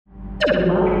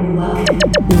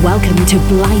Welcome to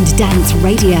Blind Dance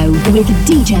Radio with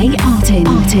DJ Artin.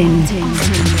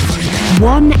 1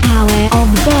 hour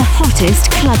of the hottest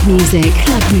club music,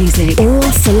 all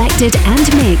selected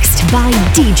and mixed by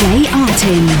DJ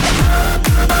Artin.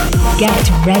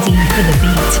 Get ready for the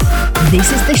beat.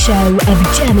 This is the show of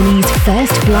Germany's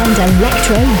first blind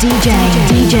electro DJ.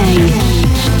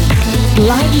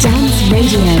 Blind Dance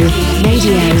Radio.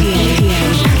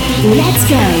 Let's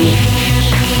go.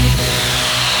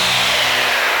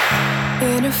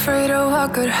 Ain't afraid of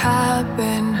what could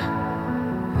happen.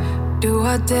 Do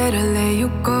I dare to let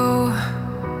you go?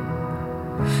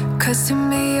 'Cause to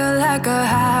me you're like a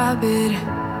habit.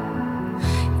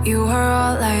 You are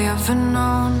all I ever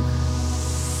known.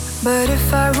 But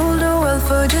if I ruled the world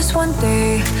for just one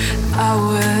day, I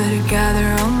would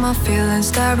gather all my feelings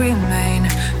that remain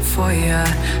for you,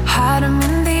 hide them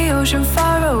in the ocean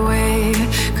far away.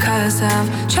 'Cause I've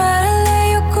tried to let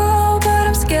you go, but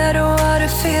I'm scared of what it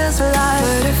feels like.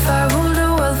 But if I ruled the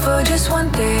world for just one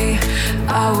day,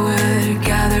 I would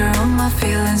gather all my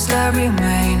feelings that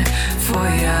remain for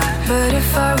you. But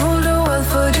if I ruled the world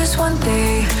for just one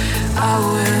day, I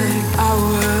would.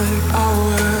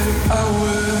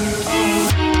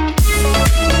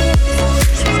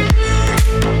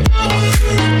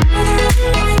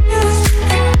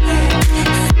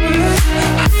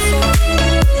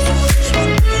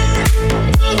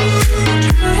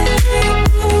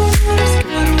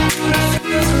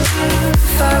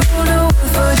 If I ruled the world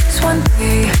for just one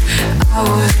day, I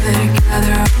would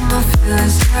gather all my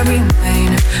feelings that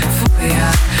remain for ya.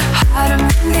 Hide them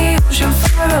in the ocean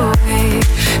far away.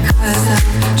 'Cause I'm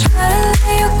trying to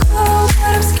let you go,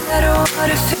 but I'm scared of what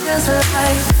it feels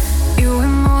like. You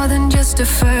were more than just the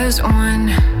first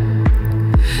one,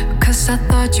 'cause I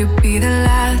thought you'd be the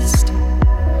last.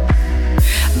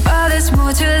 But there's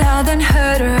more to love than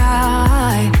hurt,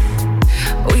 right?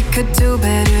 We could do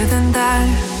better than that.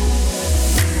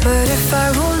 But if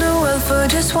I ruled the world for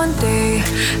just one day,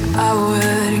 I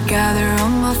would gather all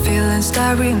my feelings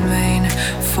that remain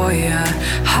for you,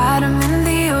 hide them in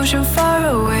the ocean far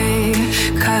away.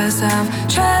 'Cause I'm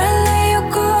trying to let you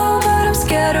go, but I'm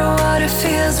scared of what it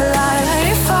feels like.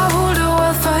 If I ruled the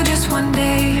world for just one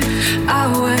day, I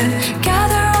would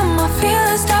gather all my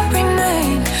feelings that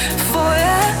remain for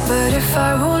you. But if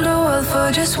I ruled the world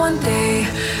for just one day,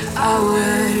 I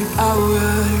would.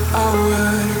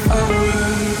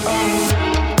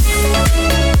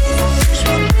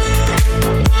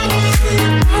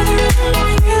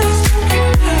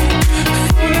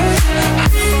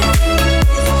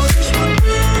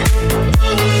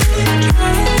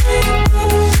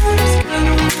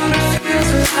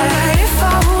 If I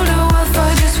ruled the world for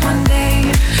just one day,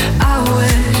 I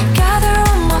would gather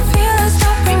all my feelings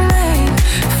that remain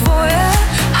for you,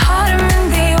 hide them in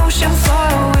the ocean far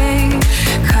away.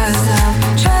 'Cause I'm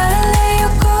trying to let you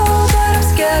go, but I'm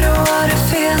scared of what it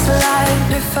feels like.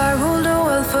 If I ruled the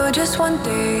world for just one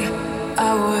day,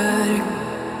 I would.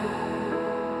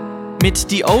 Mit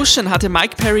The Ocean hatte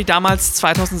Mike Perry damals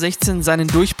 2016 seinen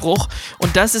Durchbruch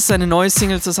und das ist seine neue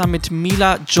Single zusammen mit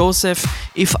Mila Joseph,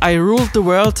 If I Ruled the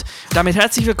World. Damit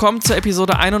herzlich willkommen zur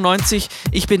Episode 91.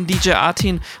 Ich bin DJ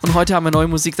Artin und heute haben wir neue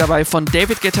Musik dabei von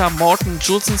David Guetta, Morten,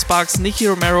 Julson Sparks, Nicky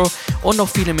Romero und noch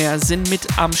viele mehr sind mit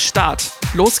am Start.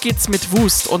 Los geht's mit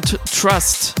Woost und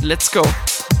Trust. Let's go!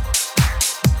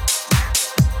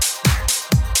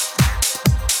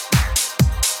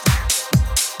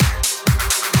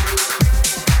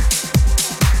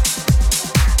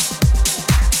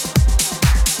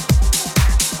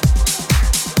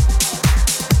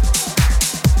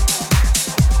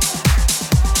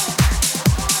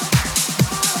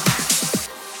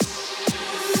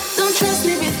 Trust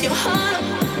me with your heart.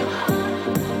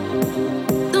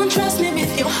 Don't trust me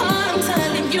with your heart, I'm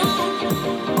telling you.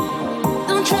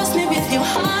 Don't trust me with your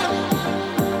heart.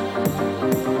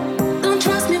 Don't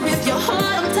trust me with your heart,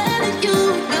 I'm telling you.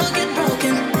 You'll get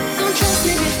broken. Don't trust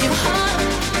me with your heart.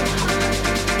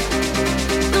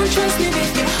 Don't trust me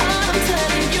with your heart, I'm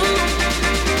telling you.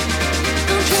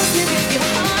 Don't trust me with your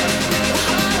heart.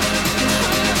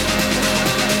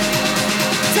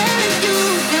 Telling you,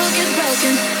 you'll get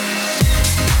broken.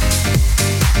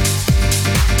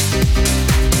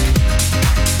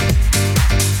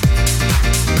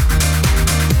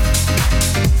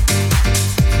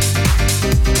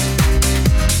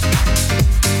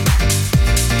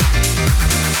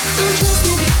 Don't trust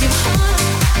me with your heart.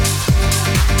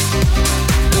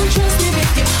 Don't trust me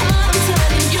with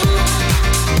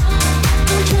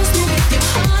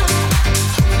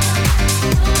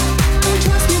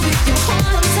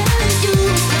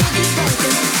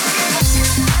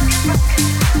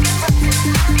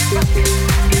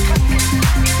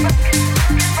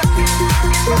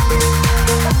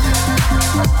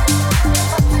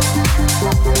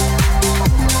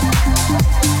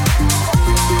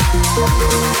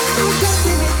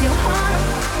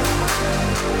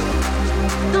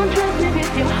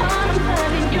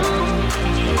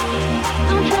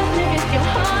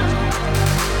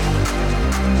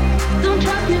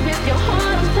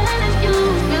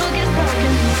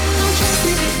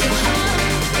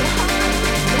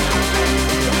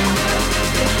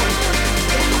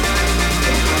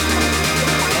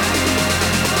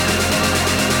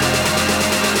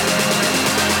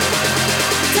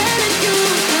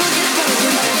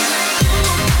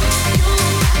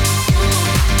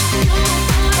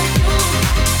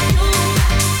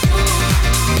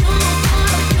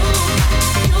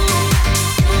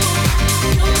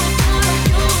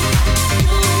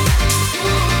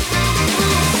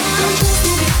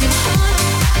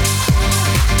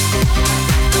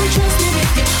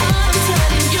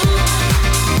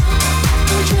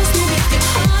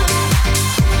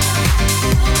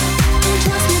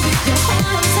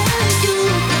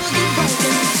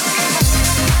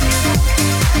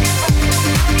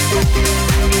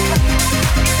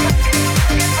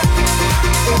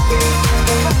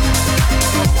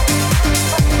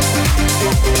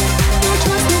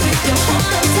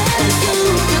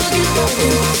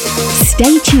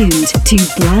Stay tuned to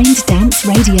Blind Dance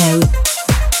Radio.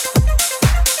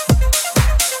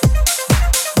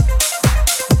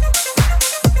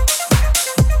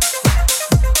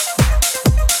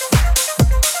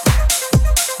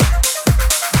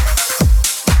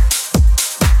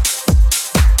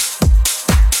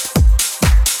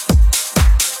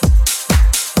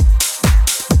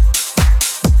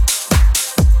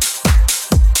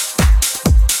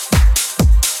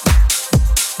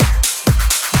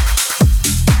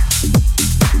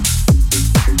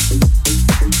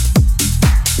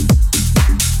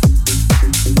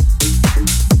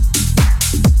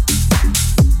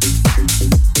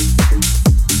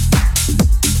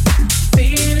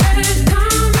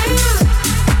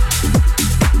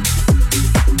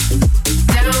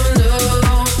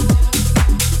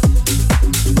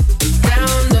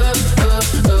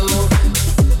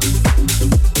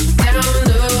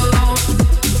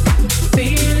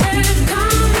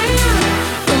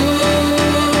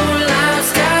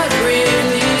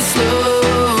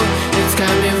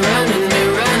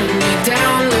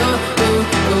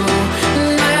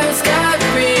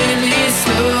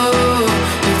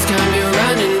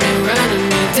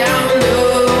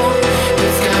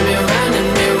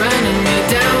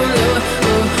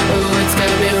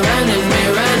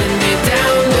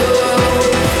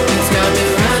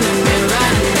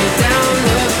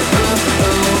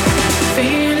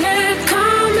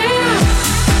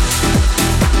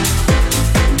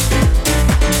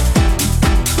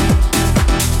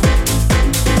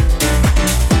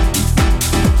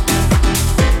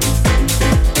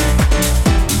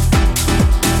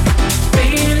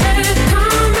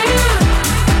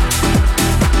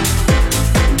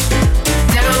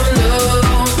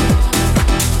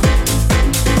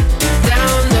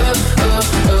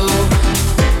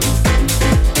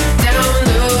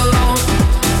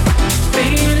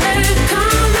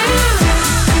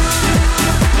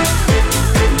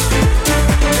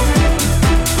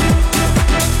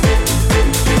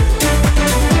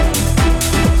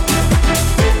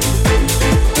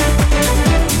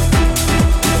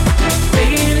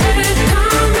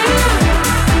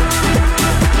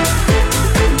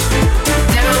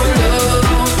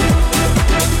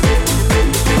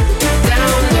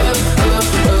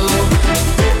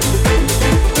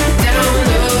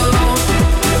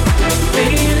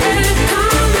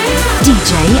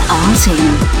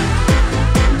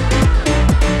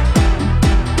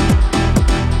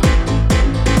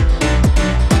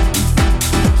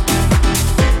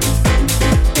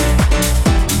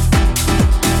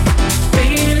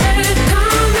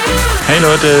 Hey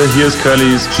Leute, hier ist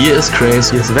Curly's. Hier ist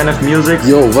Craze. Hier ist Venet Music.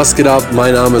 Yo, was geht ab?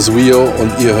 Mein Name ist Wio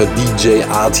und ihr hört DJ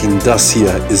Artin. Das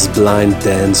hier ist Blind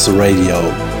Dance Radio.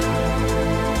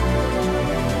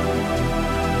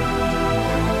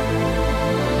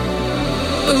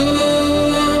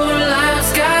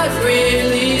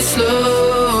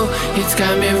 It's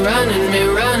got me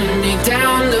running me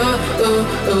down low.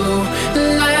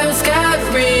 Life's got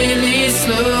really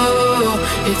slow.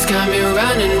 It's got me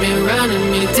running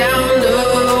me down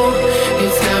low.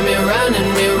 It's got me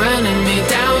running me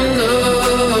down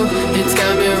low. It's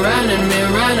got me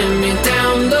running me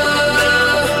down low.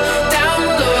 Down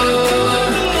low,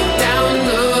 down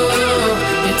low.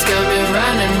 It's got me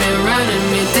running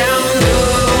me down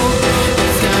low.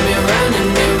 It's got me running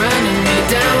me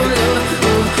down low.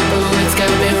 It's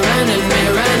got me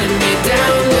running me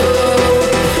down low.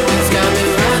 It's got me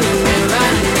running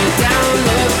me down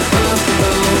low.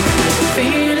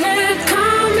 Feel it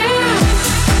coming.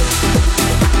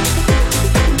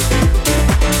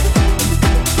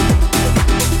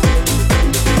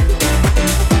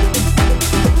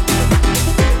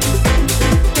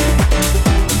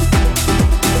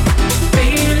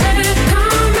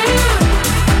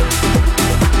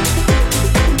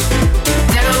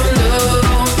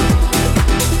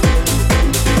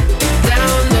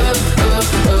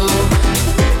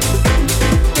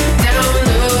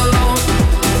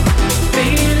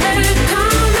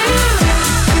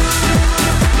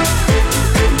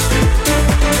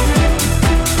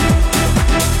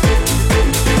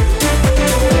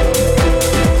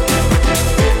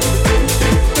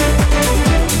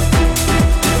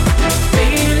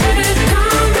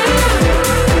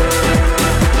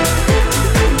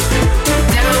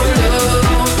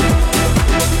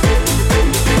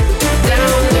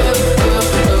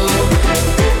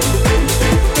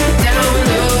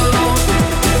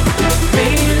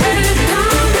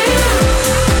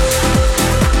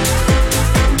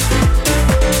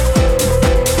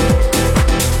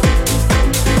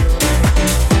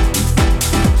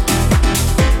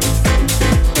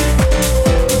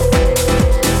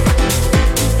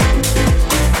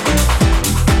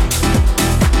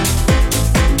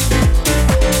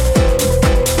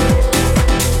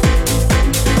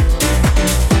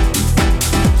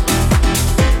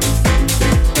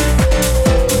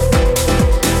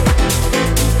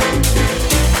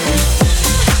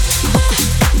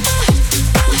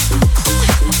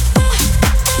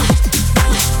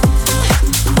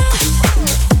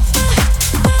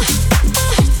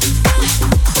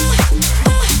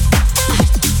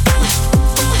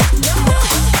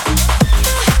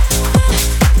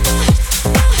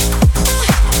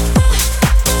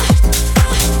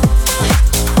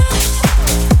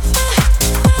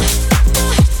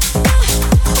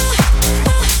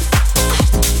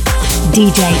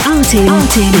 DJ Artin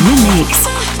in the mix.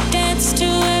 Dance to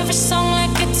every song like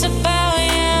it's about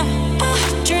you.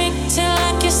 Drink till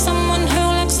I kiss someone who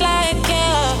looks like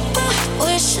you.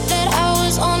 Wish that I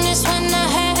was honest when I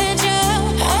had you.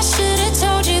 I should have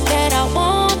told you that I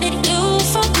wanted you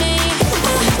for me.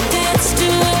 Dance to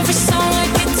every song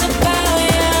like it's about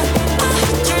you.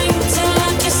 Drink till I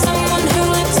kiss someone who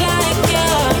looks like you.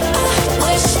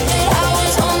 Wish that I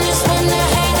was honest when I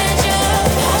had you.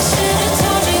 I should have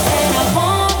told you that I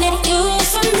wanted you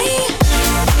for me.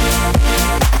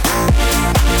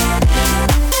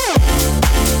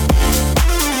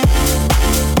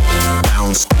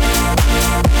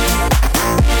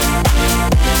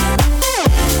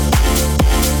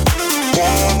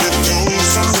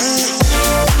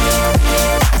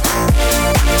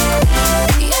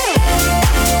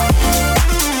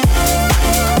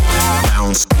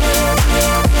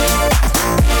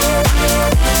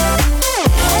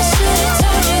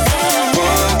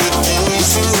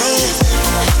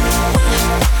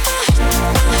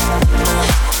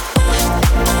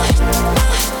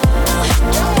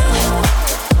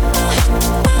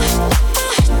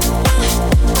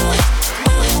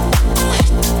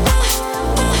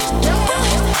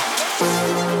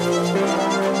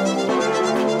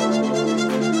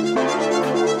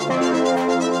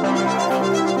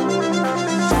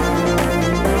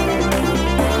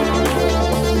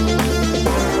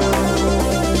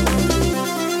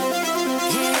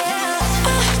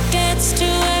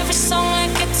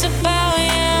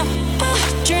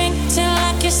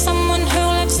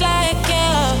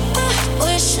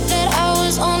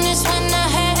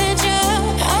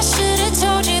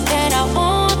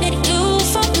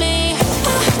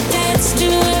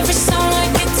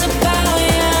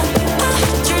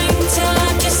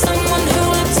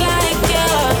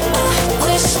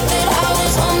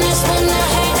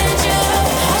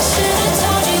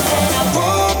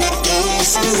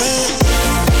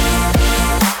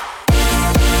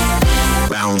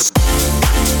 Bounce.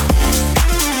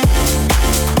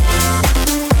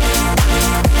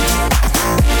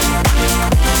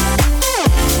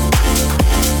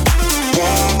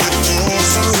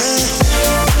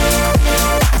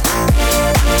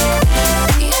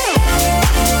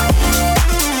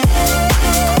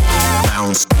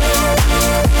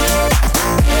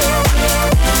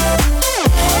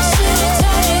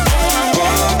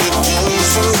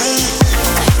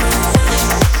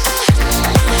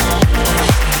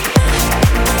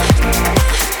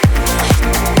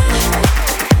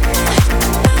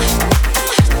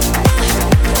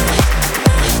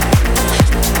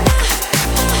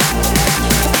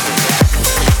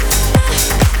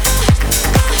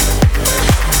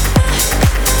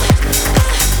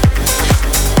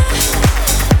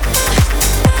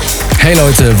 Hey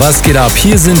Leute, was geht ab?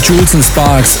 Hier sind Jules and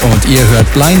Sparks und ihr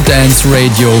hört Blind Dance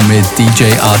Radio mit DJ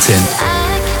Artin.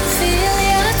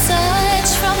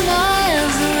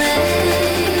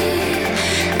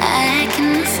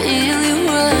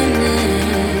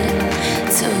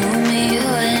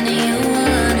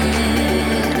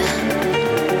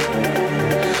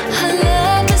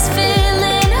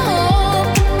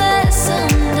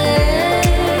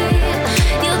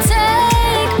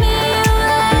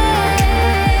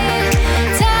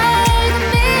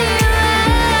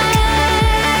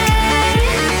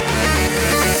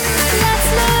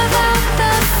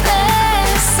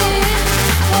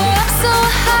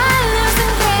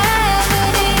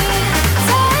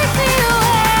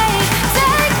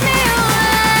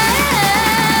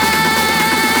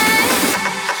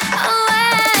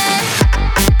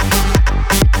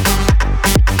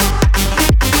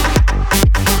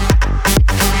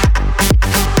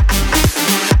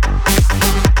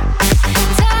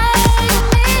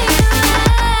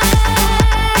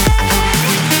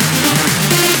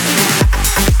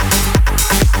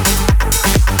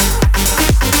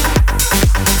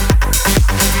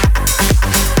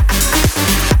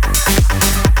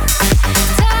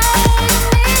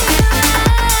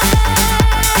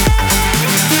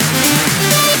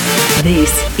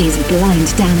 This is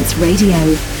Blind Dance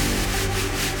Radio.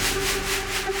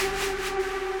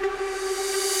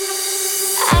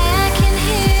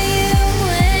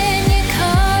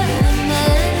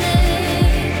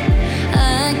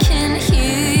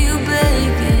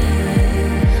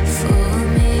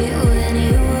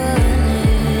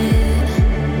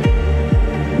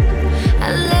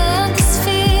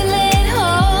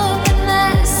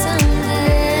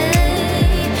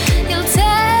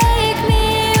 Take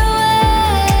me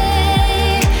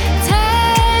away,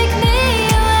 take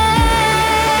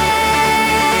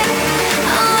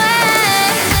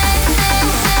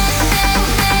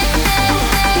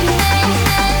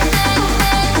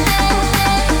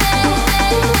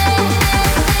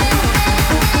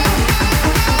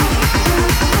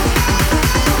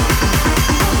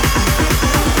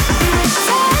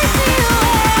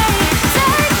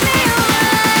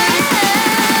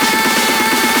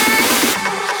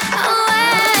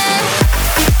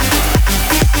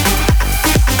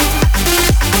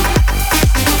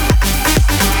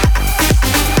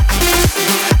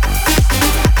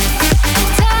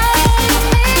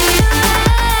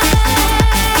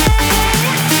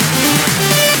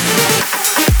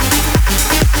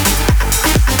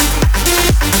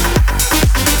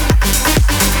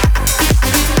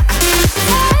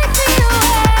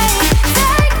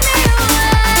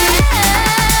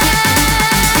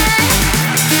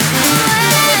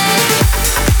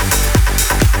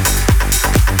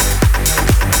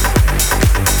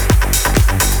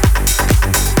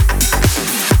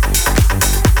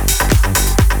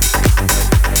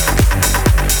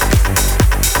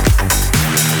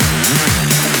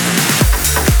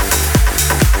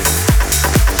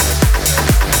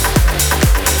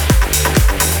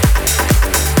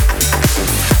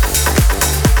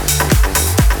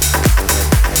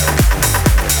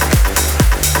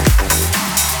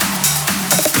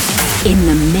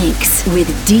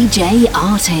DJ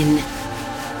Artin.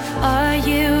 Are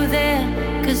you there?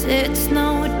 'Cause it's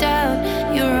no doubt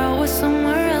you're always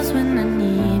somewhere else when I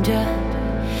need you.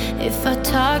 If I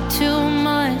talk too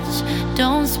much,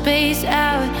 don't space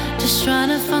out. Just trying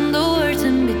to find the words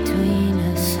in between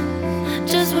us.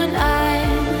 Just when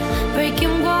I'm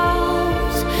breaking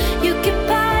walls, you keep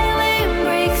piling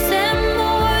bricks and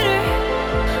mortar.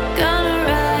 Gonna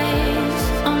rise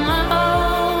on my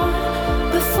own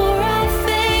before I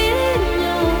fade in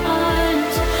your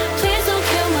arms. Please don't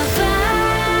kill my vibe.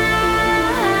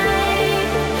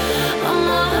 I'm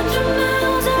 100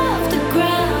 miles off the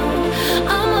ground.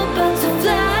 I'm about to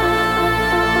fly,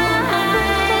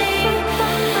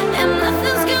 and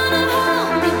nothing's gonna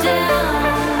hold me down.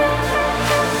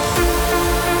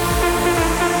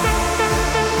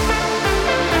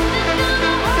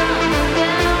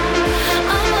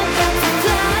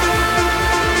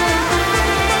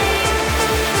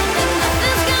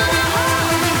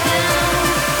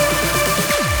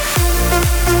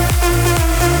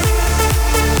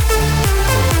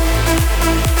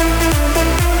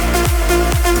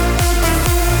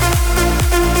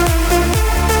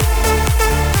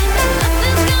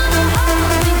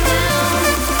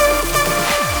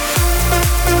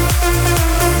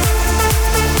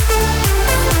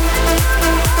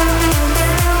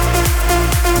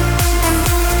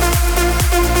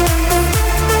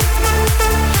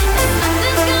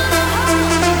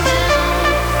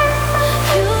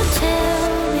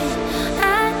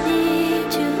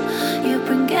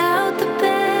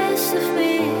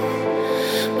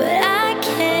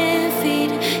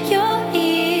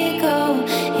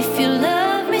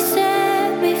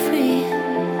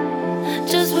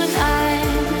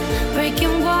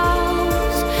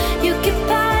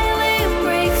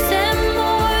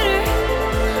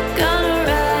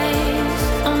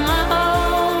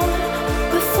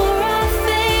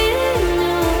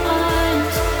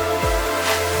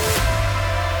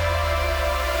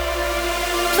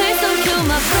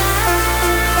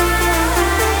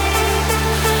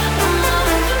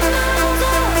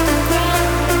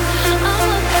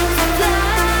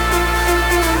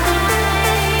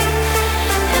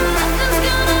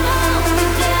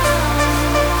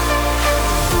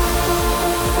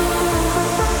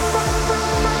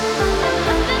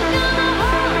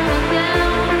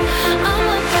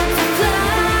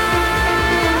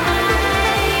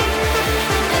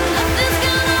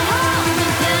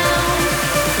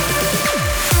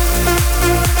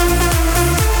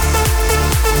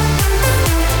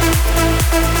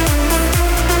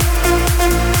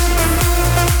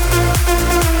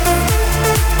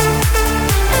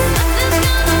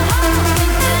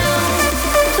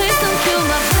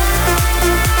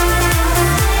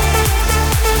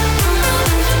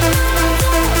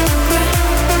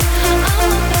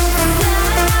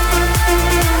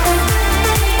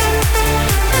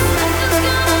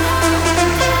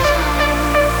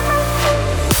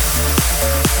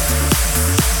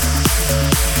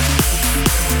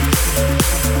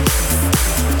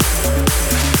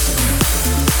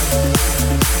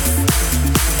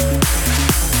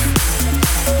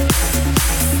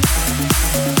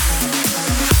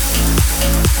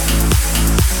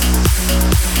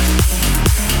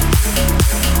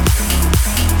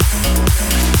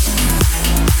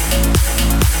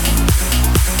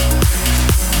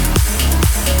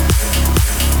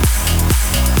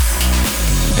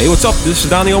 Hey, what's up? This is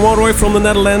Daniel Monroy from the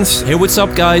Netherlands. Hey, what's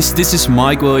up, guys? This is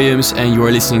Mike Williams, and you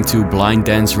are listening to Blind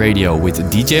Dance Radio with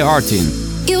DJ Artin.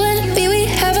 You and me, we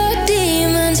have our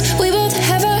demons. We both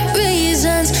have our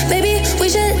reasons. Maybe we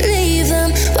should leave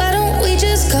them. Why don't we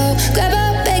just go grab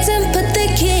our bags and put the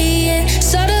key in?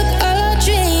 Start up all our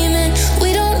dreaming.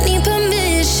 We don't need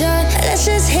permission. Let's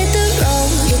just hit the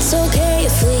road. It's okay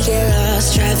if we get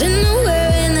lost. Driving nowhere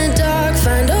in the dark.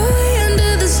 Find a way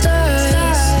under the stars.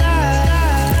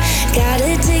 Got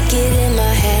a ticket in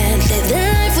my hand. Live the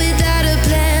life without a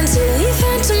plan till we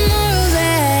find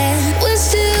tomorrowland. We're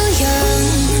still young.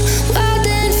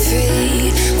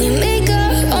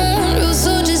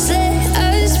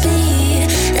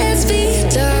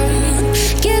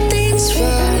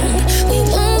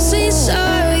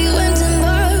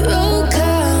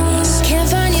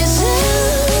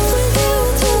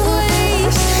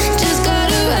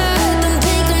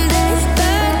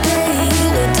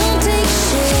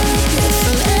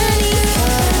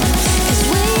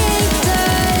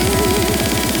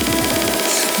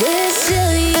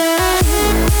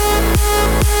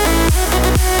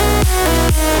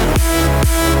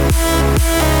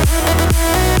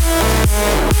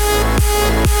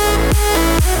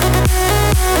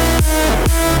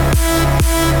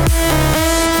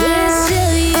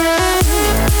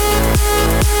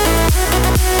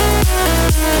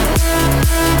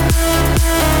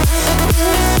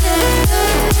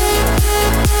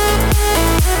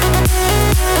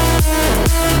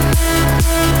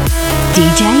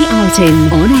 DJ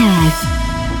Artin on air.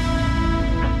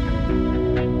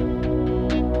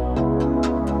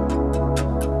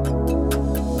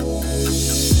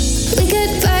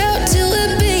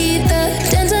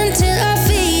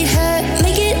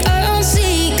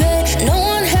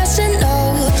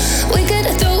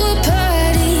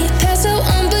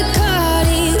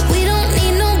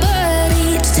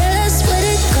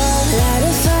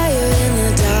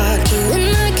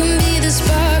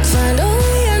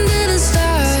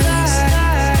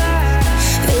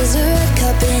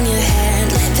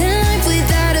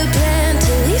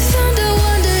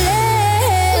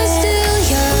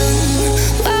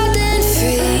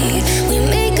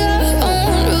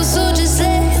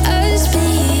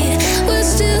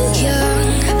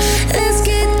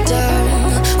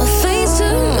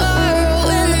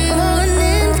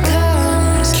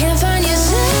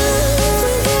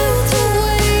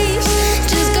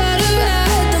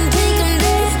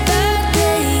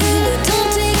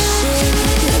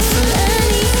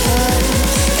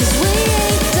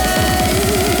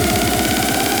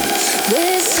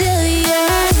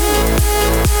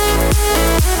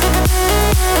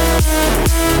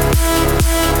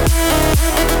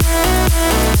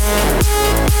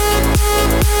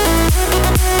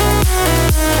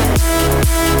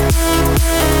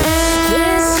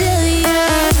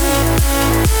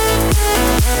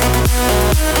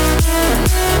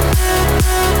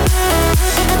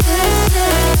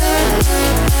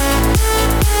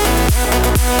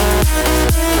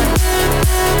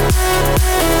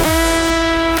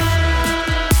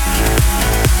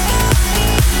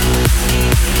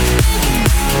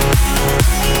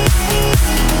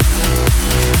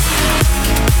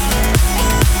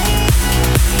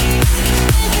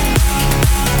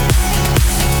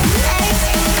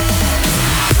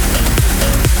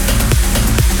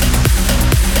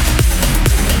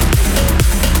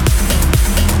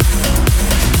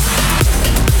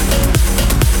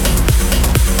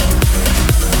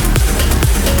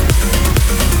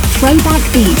 Throwback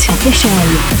Beat of the show.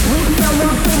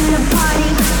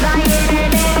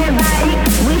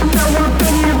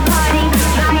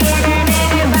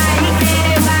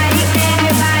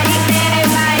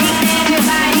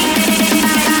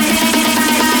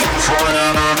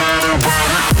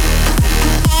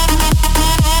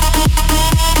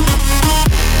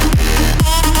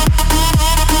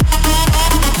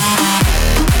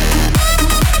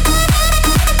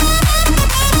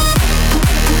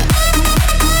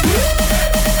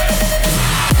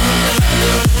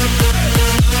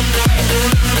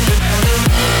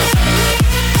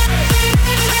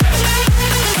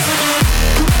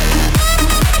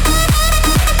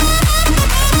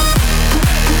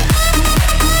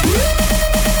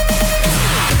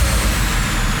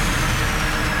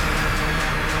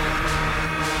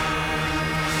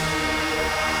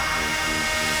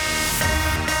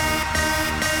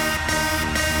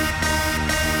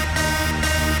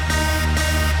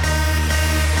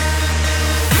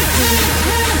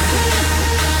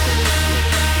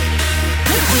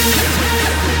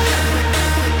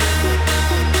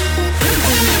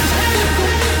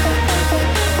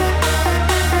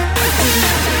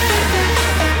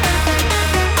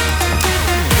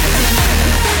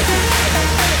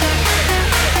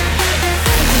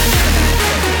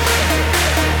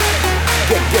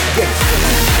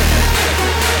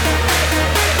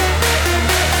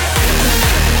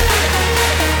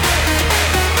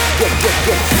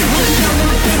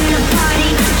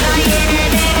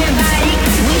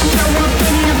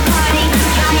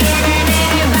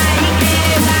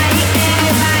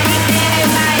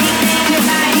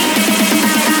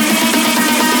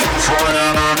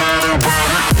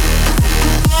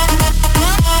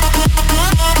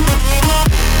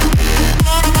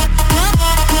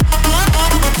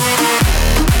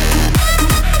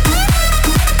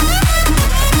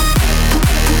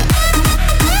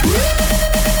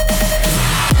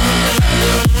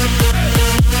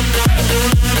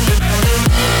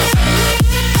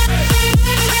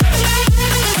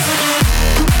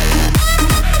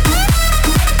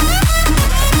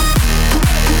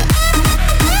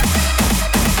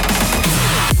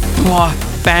 Boah,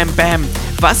 bam, bam.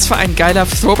 Was für ein geiler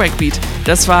Throwback-Beat.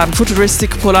 Das waren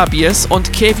Futuristic Polar Bears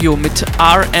und K-View mit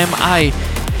RMI.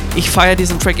 Ich feiere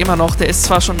diesen Track immer noch. Der ist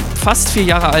zwar schon fast 4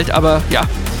 Jahre alt, aber ja,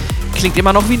 klingt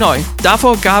immer noch wie neu.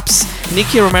 Davor gab's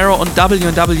Nicky Romero und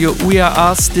W&W, We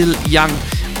Are Still Young.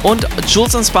 Und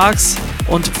Jules & Sparks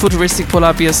und Futuristic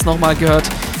Polar Bears nochmal gehört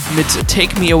mit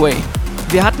Take Me Away.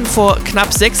 Wir hatten vor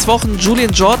knapp 6 Wochen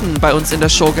Julian Jordan bei uns in der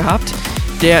Show gehabt.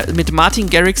 der mit Martin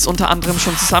Garrix unter anderem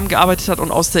schon zusammengearbeitet hat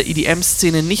und aus der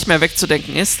EDM-Szene nicht mehr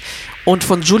wegzudenken ist. Und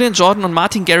von Julian Jordan und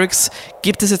Martin Garrix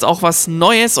gibt es jetzt auch was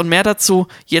Neues und mehr dazu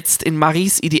jetzt in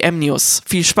Maries EDM News.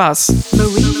 Viel Spaß!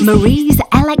 Marie's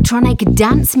Electronic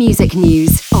Dance Music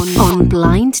News on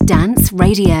Blind Dance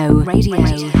Radio.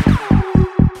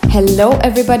 Hello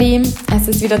everybody, es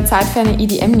ist wieder Zeit für eine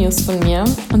EDM-News von mir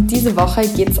und diese Woche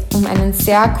geht es um einen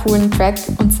sehr coolen Track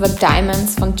und zwar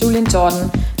Diamonds von Julian Jordan,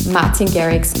 Martin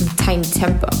Garrix und Tinie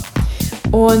Tempah.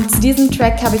 Und zu diesem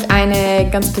Track habe ich eine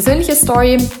ganz persönliche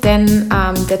Story, denn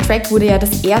der Track wurde ja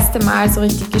das erste Mal so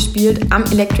richtig gespielt am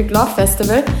Electric Love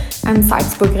Festival am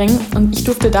Salzburgring und ich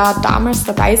durfte da damals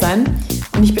dabei sein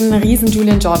und ich bin ein riesen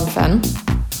Julian Jordan Fan,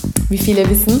 wie viele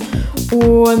wissen.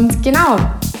 Und genau,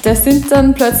 da sind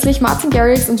dann plötzlich Martin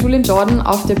Garrix und Julian Jordan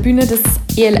auf der Bühne des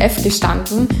ELF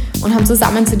gestanden und haben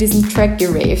zusammen zu diesem Track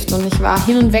geraved. Und ich war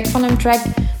hin und weg von dem Track.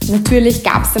 Natürlich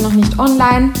gab es den noch nicht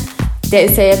online. Der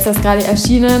ist ja jetzt erst gerade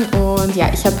erschienen und ja,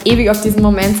 ich habe ewig auf diesen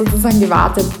Moment sozusagen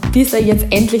gewartet, bis er jetzt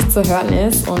endlich zu hören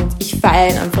ist und ich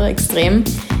feiere ihn einfach extrem.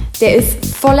 Der ist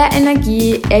voller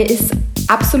Energie, er ist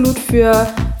absolut für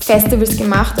Festivals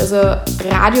gemacht, also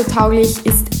radiotauglich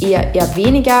ist eher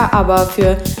weniger, aber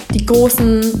für die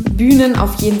großen Bühnen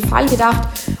auf jeden Fall gedacht.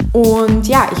 Und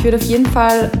ja, ich würde auf jeden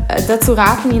Fall dazu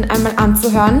raten, ihn einmal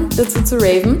anzuhören, dazu zu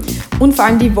raven. Und vor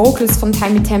allem die Vocals von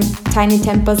Tinie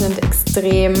Tempah sind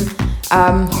extrem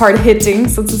hard-hitting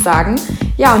sozusagen.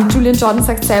 Ja, und Julian Jordan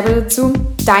sagt selber dazu,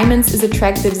 Diamonds is a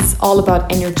track that is all about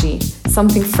energy.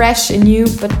 Something fresh and new,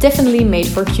 but definitely made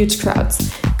for huge crowds.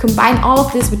 Combine all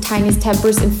of this with Tinie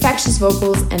Tempah's infectious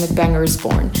vocals and a banger is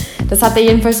born. Das hat er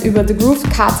jedenfalls über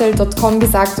thegroovecartel.com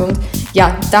gesagt und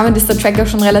ja, damit ist der Track auch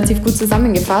schon relativ gut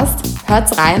zusammengefasst.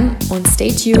 Hört's rein und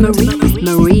stay tuned.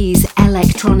 Marie's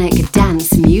Electronic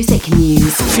Dance Music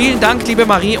News. Vielen Dank, liebe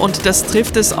Marie, und das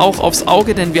trifft es auch aufs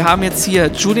Auge, denn wir haben jetzt hier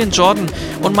Julian Jordan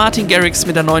und Martin Garrix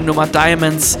mit der neuen Nummer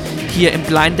Diamonds hier im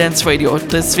Blind Dance Radio.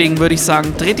 Deswegen würde ich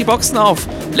sagen, dreht die Boxen auf.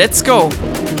 Let's go!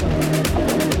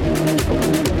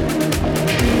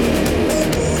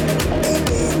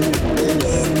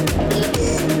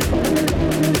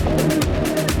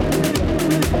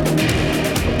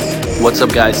 What's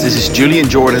up, guys? This is Julian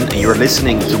Jordan, and you're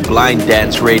listening to Blind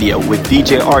Dance Radio with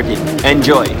DJ Artin.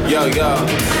 Enjoy. Yo,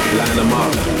 line them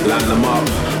up.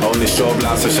 Only strobe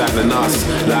lights are shining us.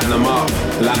 Line them up.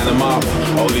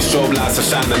 Only strobe lights are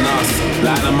shining us.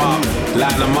 Line them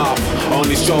up.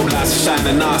 Only strobe lights are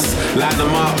shining us. Line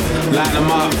them up.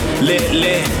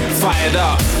 Lit, fired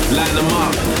up. Line them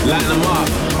up.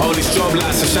 Only strobe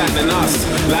lights are shining us.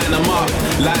 Line them up.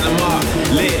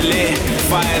 Lit,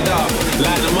 fired up.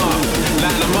 Line them up.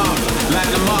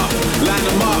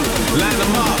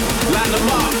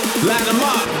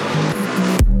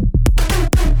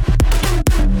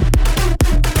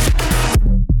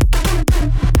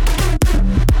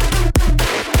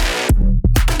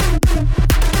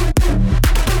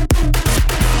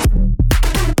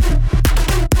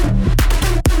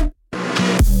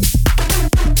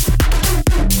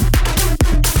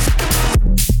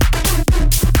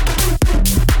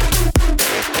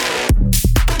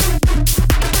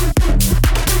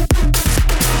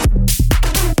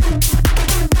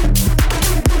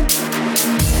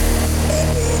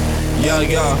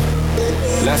 Yo,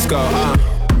 let's go,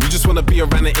 You just wanna be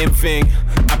around the in thing.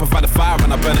 I provide the fire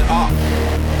and I burn it up.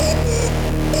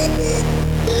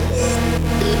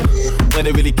 What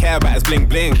they really care about is bling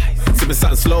bling. Sipping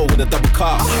something slow with a double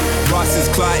cup. Ross is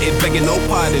clotted, begging no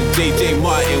pardon. JJ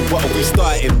Martin, what have we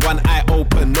started? One eye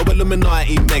open, no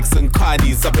Illuminati. Megs and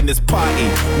Cardi's up in this party.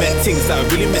 Met things that are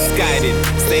really misguided.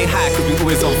 Stay high cause we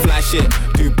always on fly shit.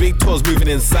 Do big tours moving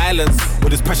in silence.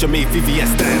 With this pressure made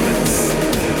VVS diamonds.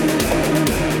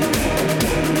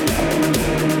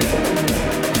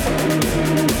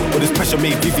 With this pressure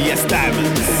made VVS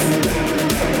diamonds.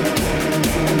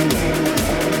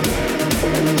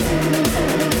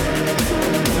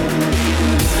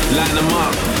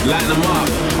 Line them up.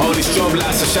 Only strobe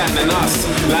lights are shining us.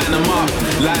 Line them up.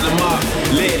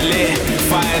 Lit,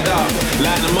 fired up.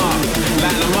 Line them up.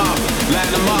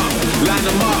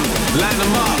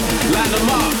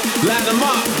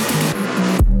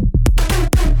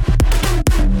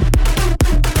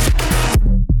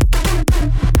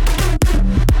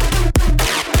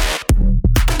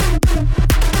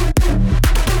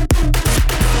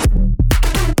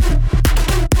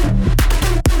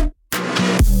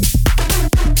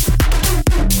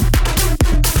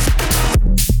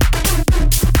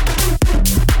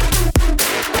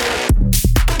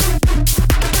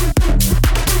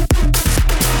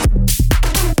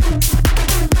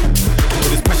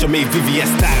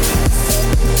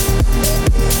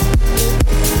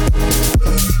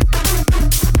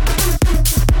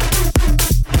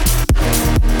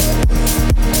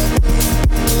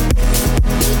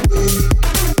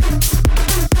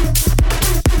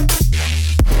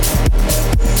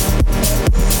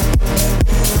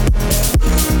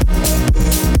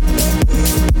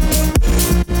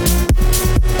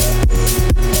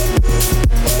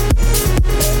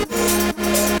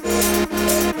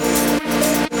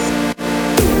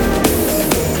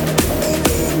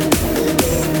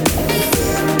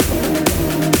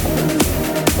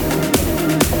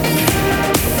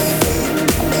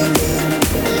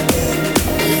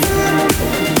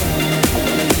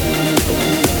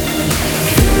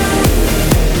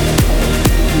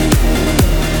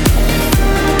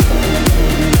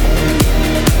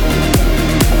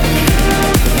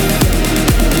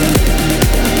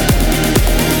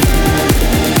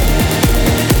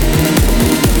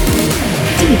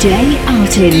 DJ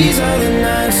Artin. These are the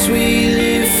nights we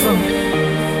live for,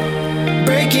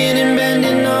 breaking and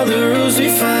bending all the rules we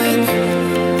find,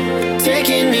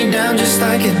 taking me down just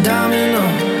like a domino.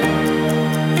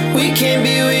 We can't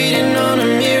be waiting on a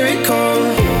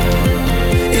miracle.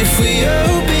 If we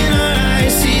open our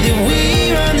eyes, see that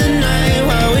we run the night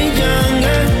while we're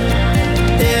younger.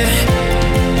 Yeah,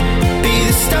 be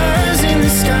the stars in the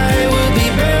sky, we'll be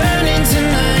burning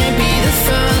tonight, be the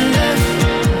thunder.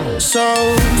 So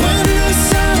when the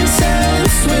sun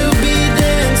sets, we'll be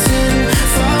dancing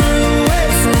far away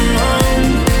from home.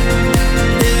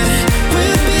 Yeah,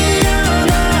 we'll be on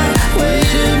our way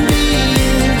to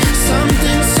being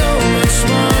something so much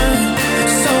more,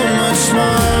 so much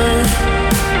more.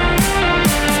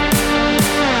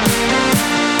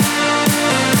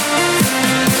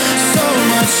 So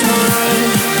much more.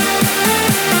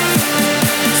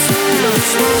 So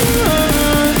much more.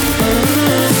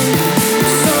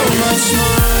 So much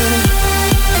more.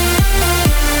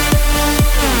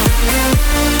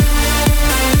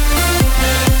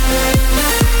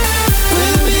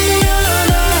 We'll be on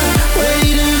our way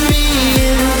to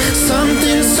being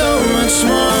something so much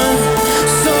more,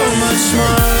 so much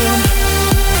more.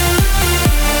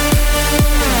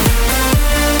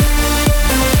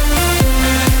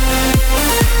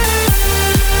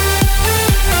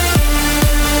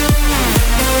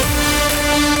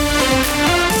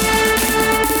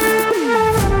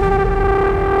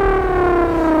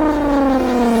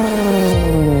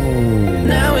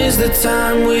 Now is the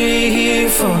time we're here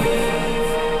for,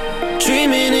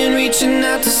 dreaming and reaching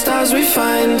out the stars we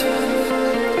find.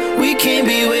 We can't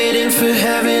be waiting for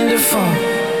heaven to fall.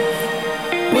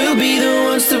 We'll be the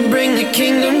ones to bring the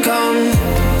kingdom come.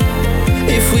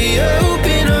 If we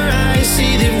open our eyes,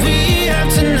 see that we have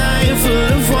tonight full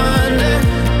of wonder.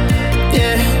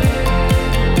 Yeah,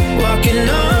 walking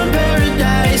on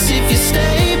paradise if you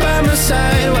stay by my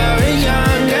side while we're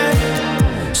younger.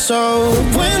 So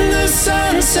when the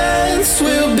sun sets,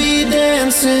 we'll be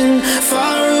dancing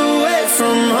far away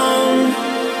from home.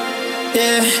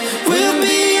 Yeah, we'll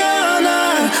be on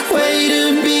our way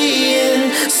to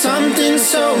being something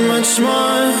so much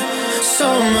more,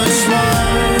 so much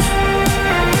more.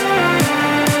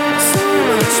 So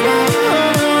much more.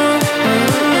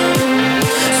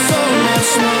 So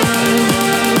much more.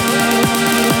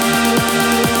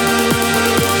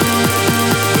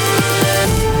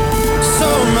 So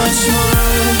much more.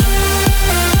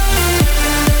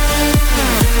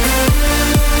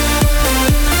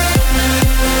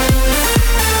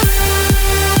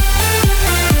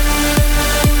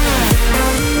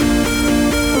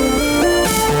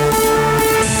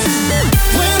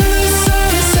 When the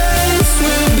sun sets,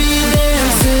 we'll be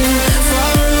dancing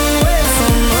far away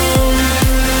from home.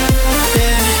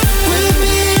 Yeah, we'll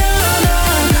be on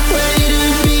our way to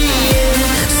being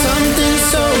something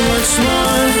so much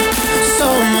more, so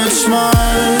much more.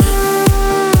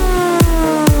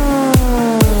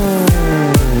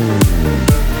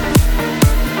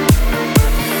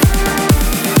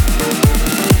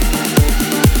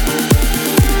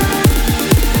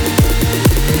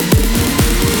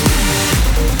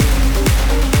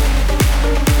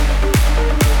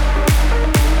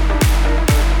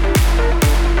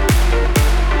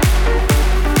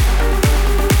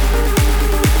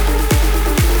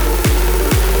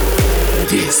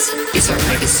 This is our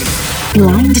legacy.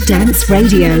 Blind Dance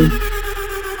Radio.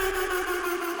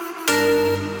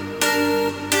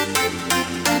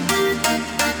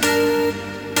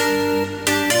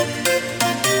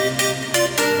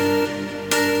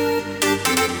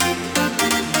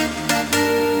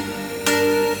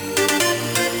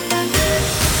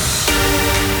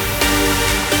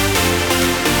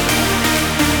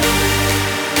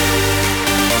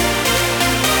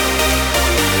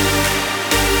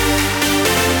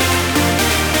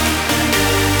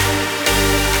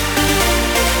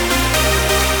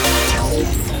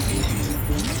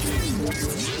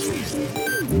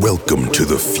 Welcome to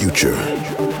the future.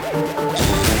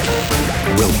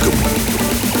 Welcome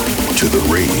to the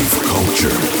rave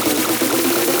culture.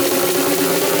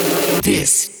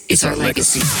 This is our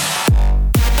legacy.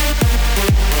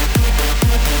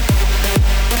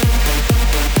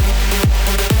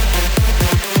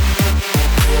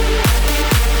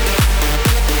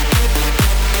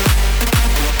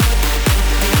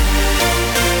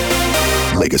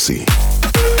 Legacy.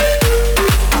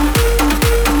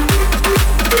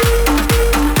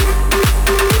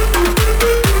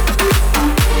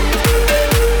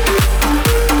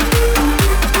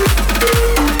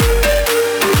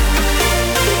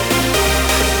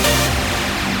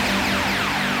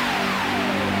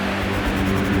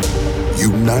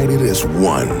 United as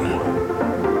one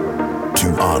to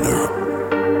honor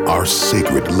our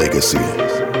sacred legacy.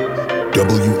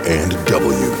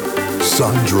 W&W,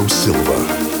 Sandro Silva,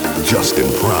 Justin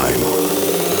Prime.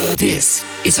 This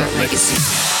is our legacy.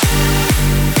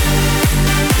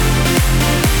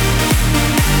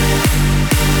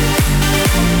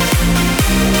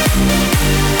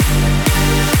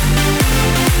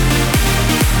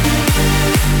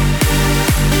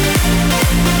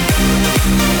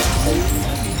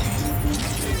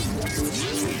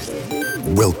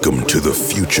 Welcome to the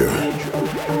future.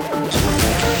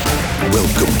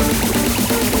 Welcome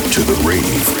to the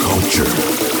rave culture.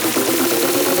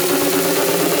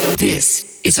 This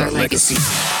is our legacy.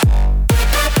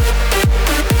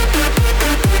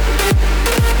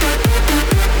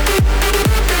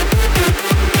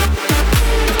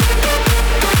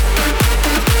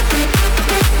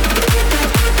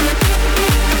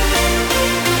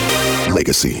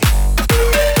 Legacy.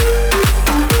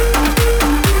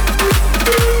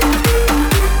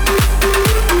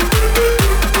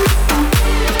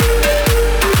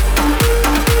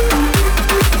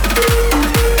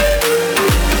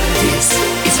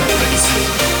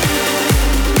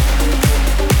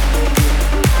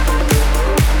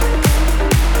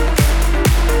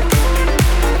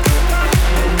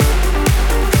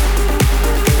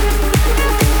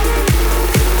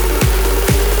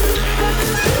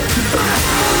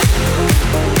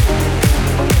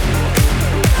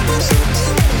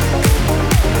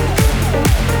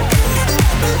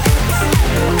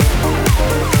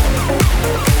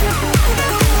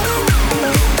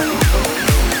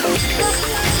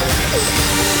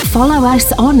 Follow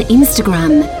us on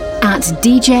Instagram at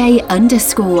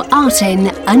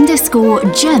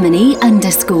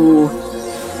DJ_Artin_Germany_.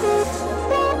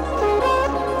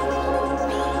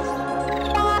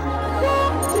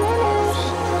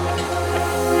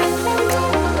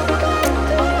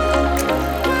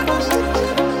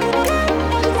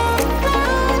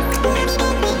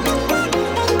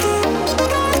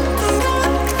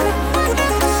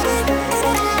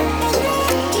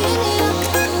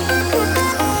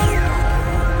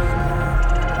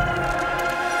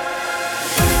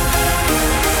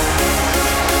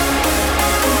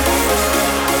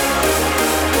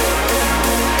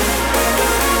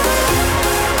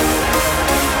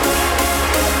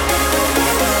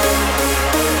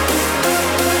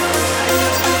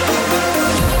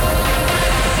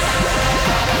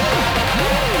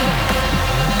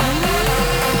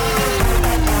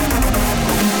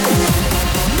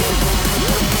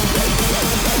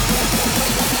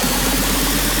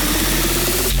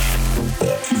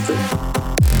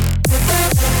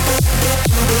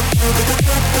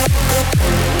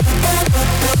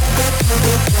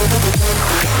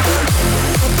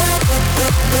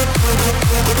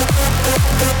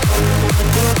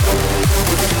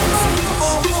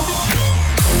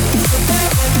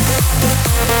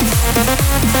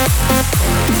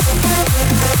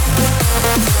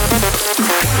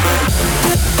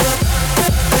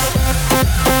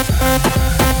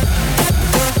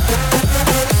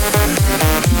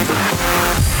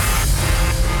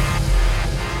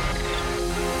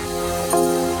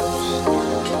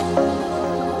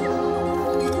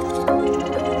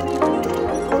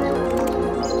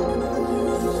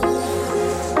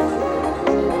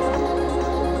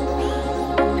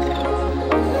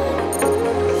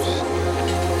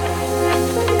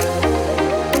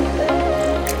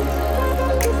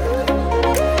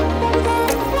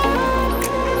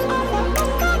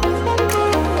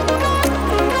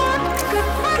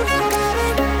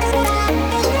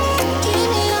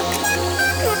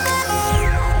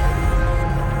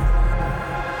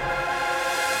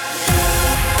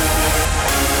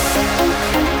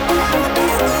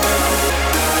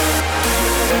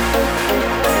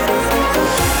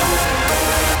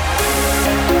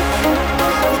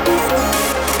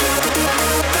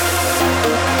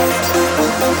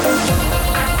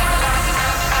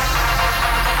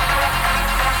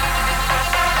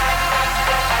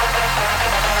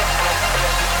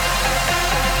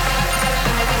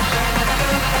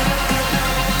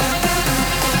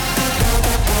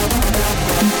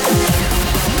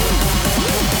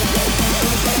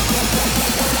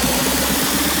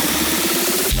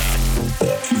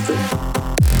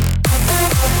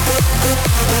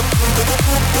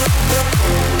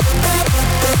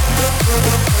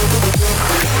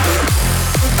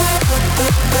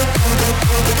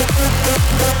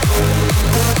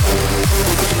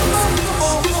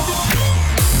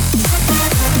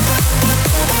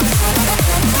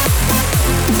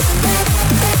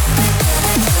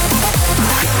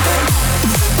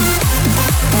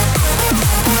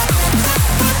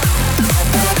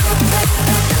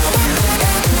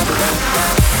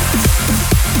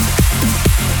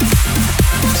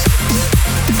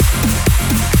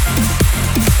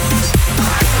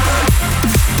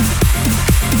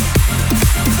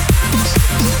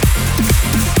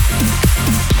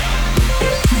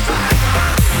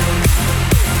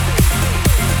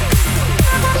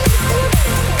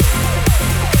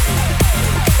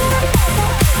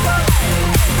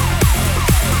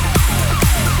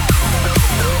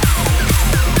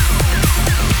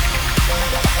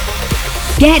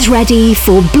 Get ready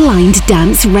for Blind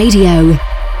Dance Radio.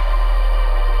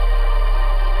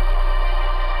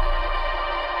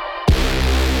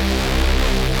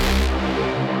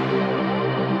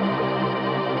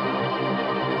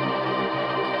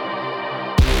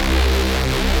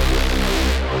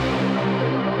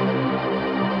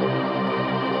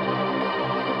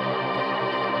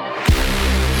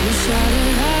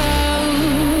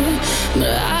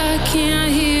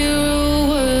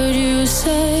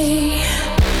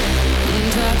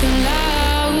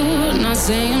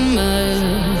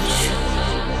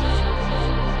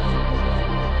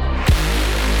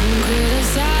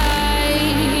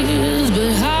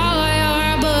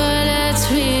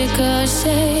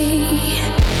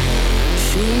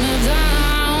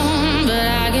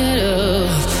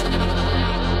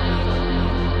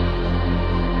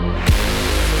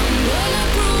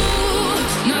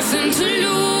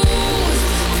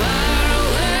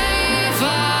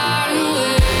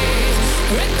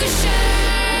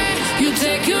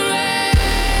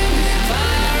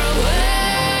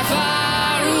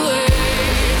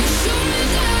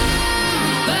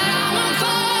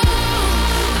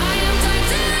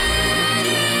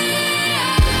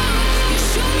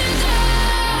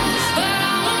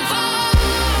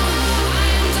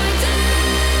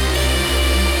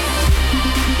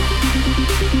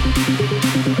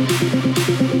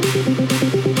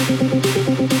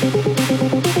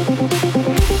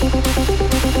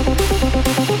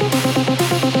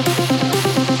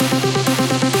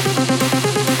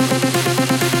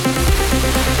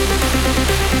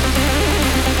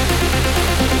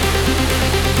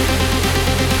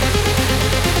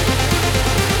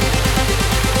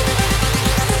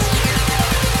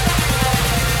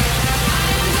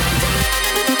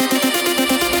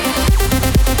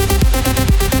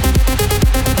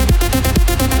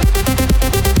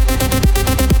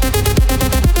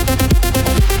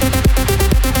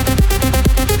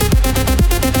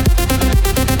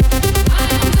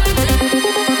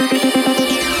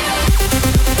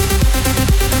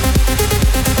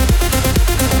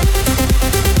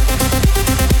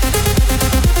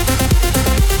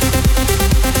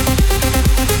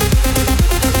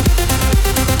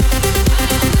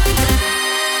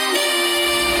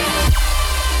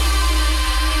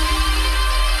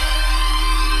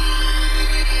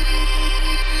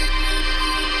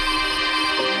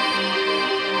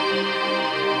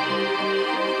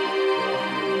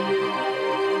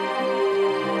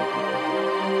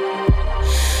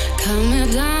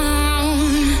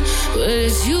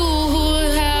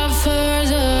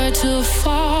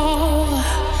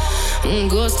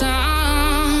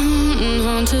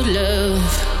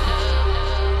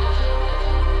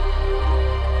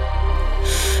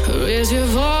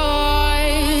 Fall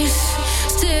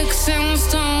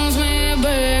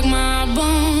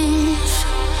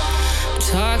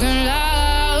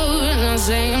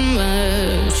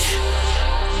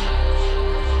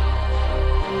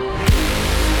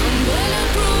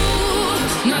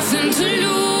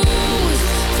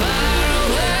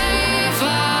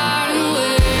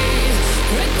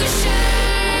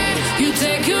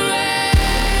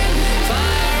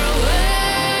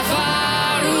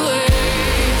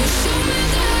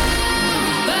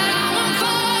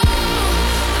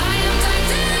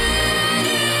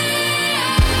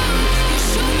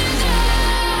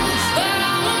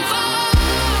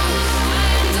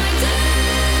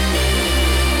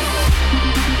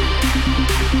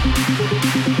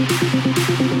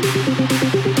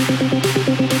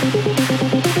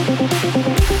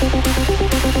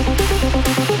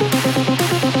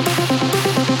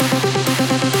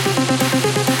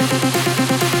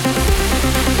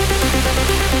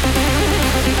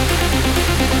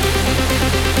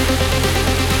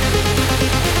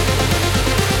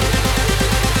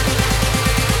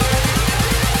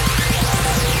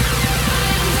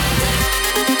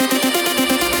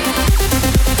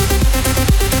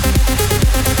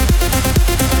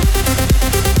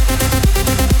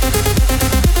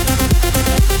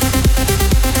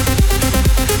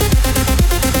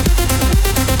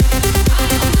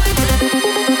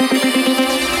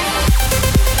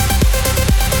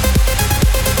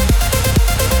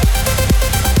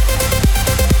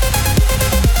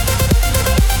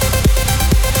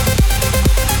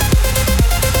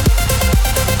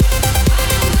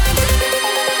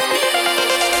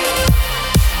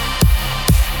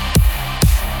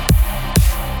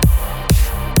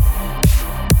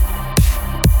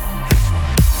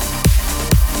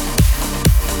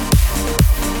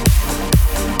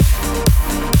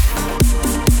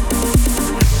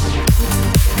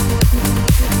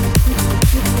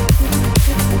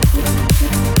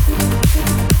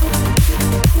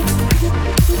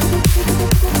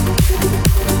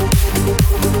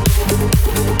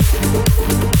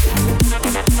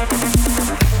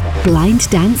Blind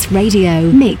Dance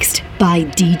Radio, mixed by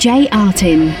DJ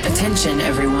Artin. Attention,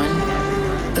 everyone.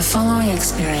 The following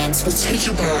experience will take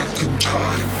you back in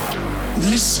time.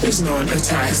 This is not a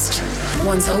test.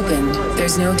 Once opened,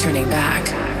 there's no turning back.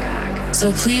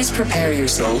 So please prepare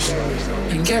yourself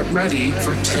and get ready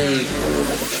for 10,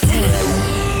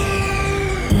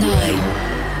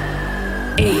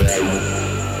 9, 8,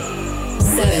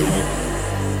 7,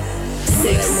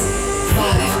 6,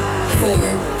 5, 4,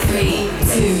 3,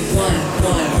 2, 1,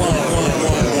 1.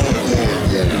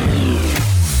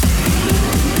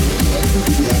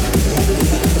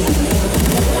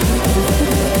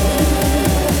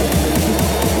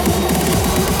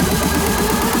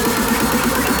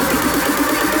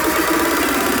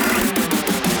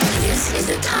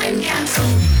 Time capsule.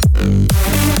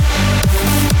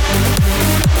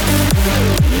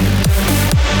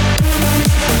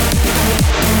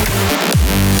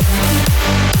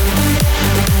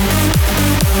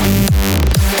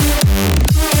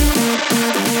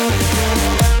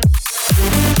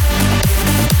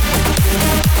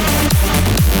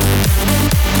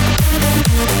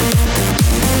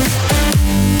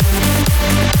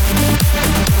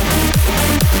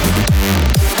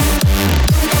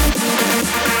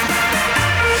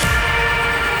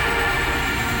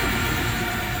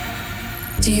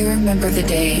 Do you remember the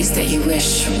days that you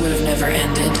wish would have never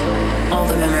ended? All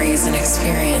the memories and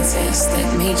experiences that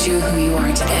made you who you are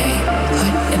today,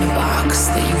 put in a box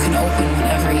that you can open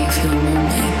whenever you feel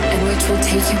lonely, and which will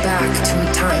take you back to a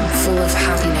time full of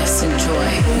happiness and joy.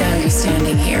 Now you're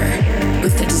standing here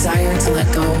with the desire to let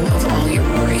go of all your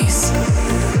worries.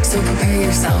 So prepare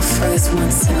yourself for this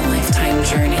once-in-a-lifetime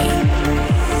journey,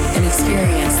 an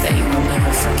experience that you will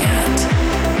never forget.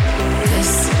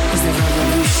 This is the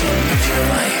revolution of your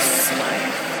life.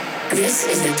 This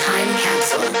is the time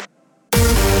capsule.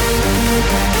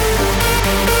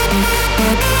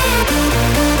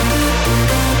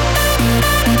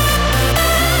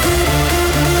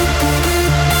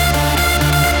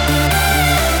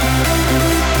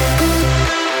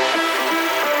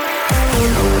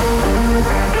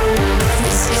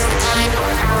 This is the time.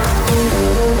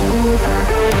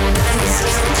 This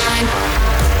is the time.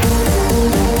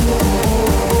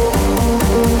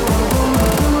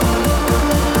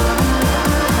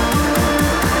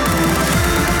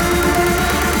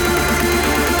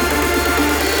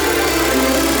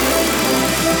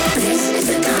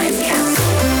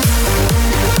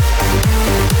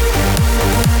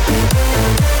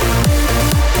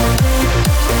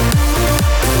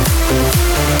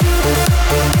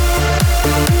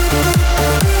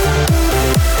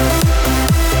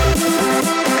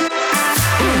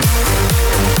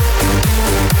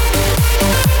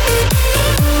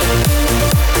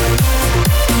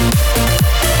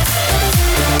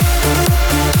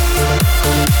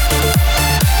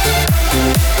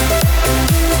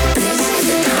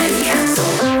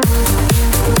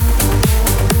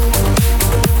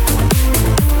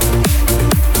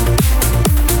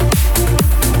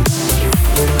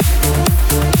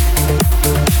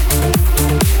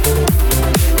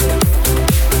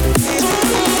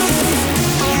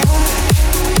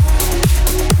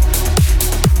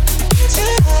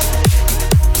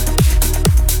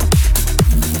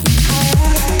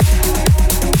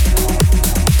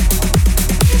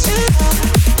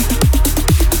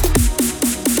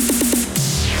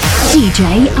 DJ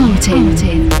Artin.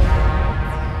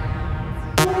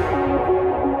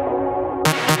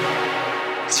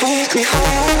 Take me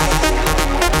home.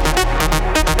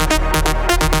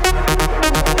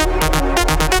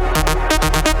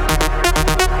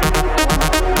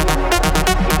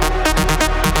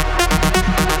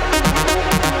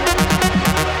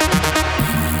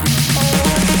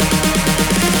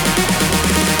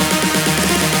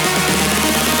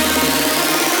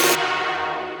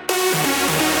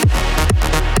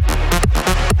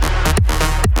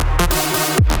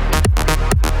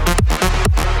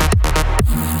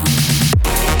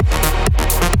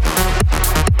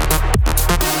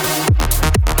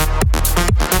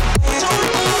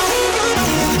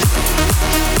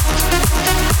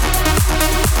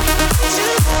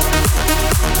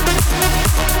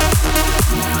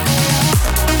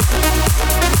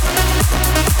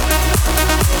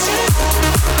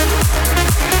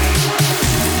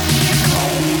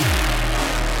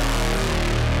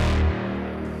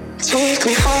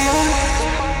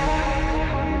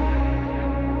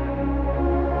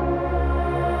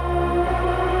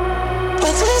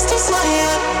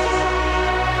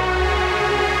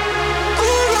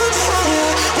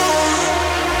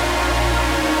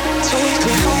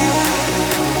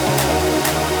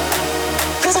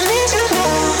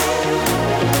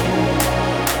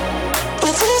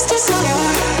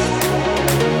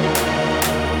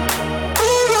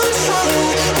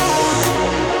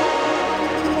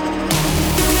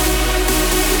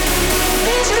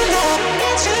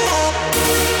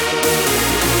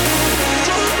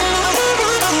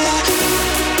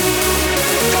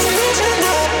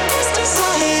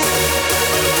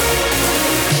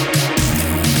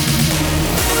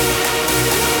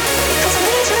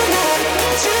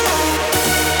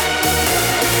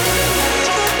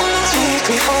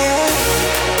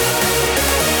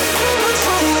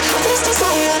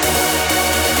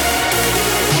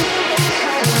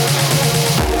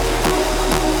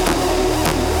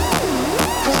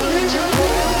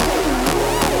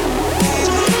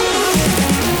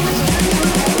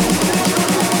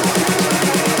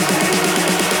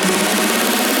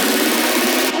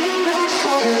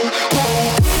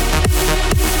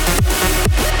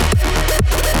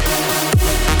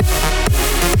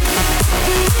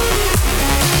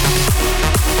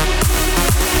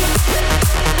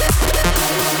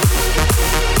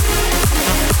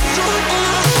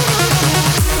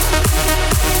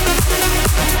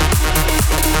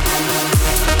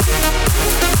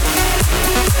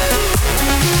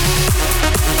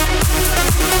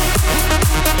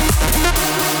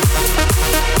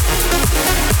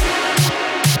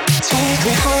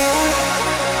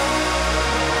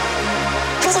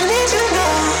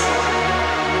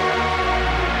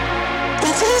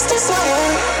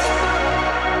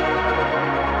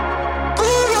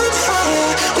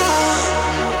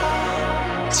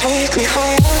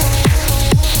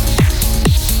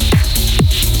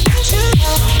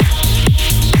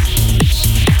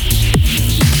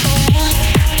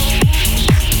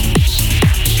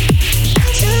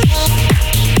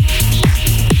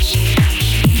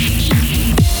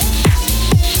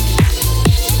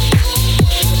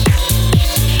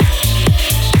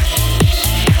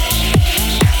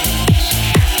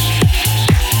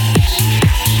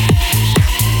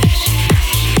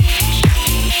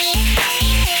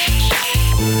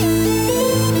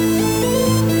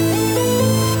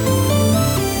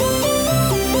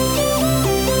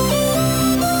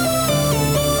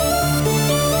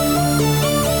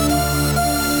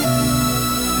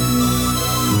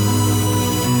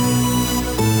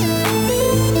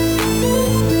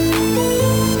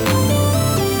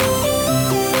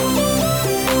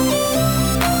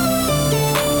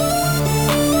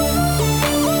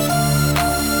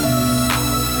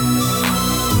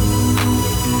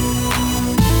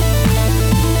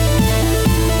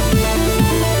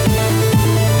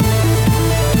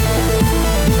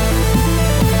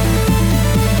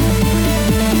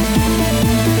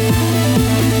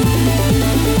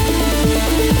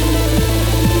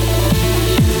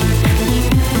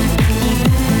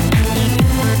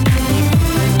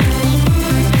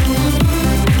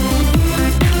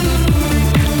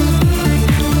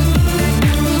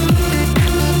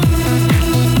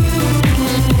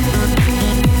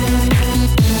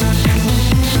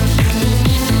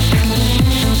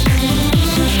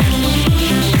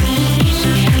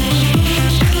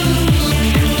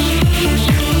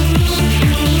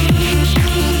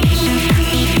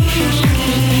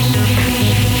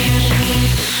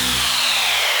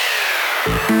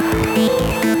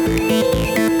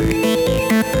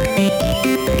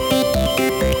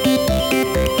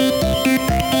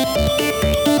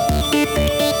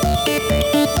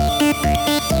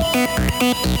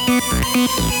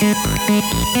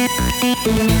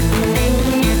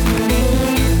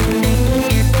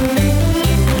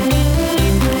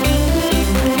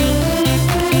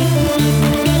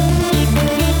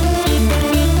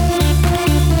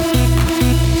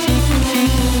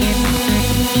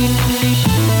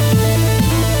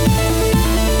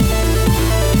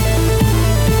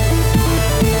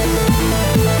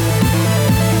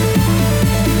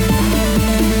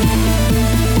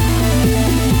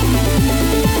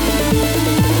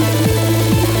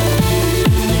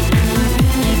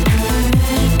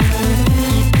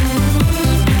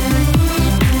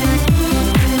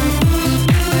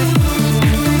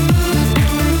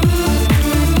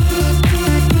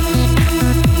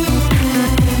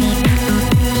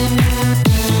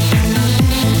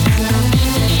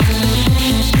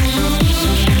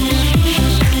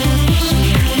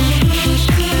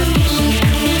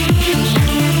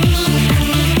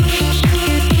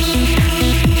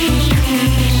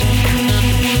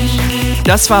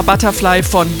 Das war Butterfly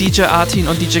von DJ Artin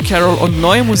und DJ Carol und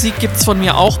neue Musik gibt's von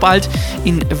mir auch bald.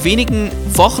 In wenigen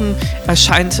Wochen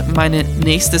erscheint meine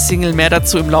nächste Single, mehr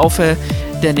dazu im Laufe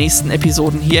der nächsten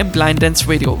Episoden hier im Blind Dance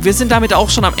Radio. Wir sind damit auch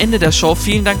schon am Ende der Show.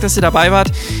 Vielen Dank, dass ihr dabei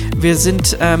wart. Wir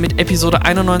sind mit Episode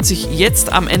 91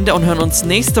 jetzt am Ende und hören uns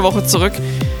nächste Woche zurück.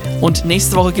 Und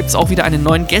nächste Woche gibt es auch wieder einen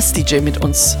neuen Guest-DJ mit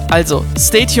uns. Also,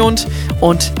 stay tuned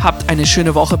und habt eine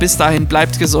schöne Woche. Bis dahin,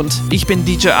 bleibt gesund. Ich bin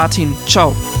DJ Artin.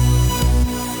 Ciao.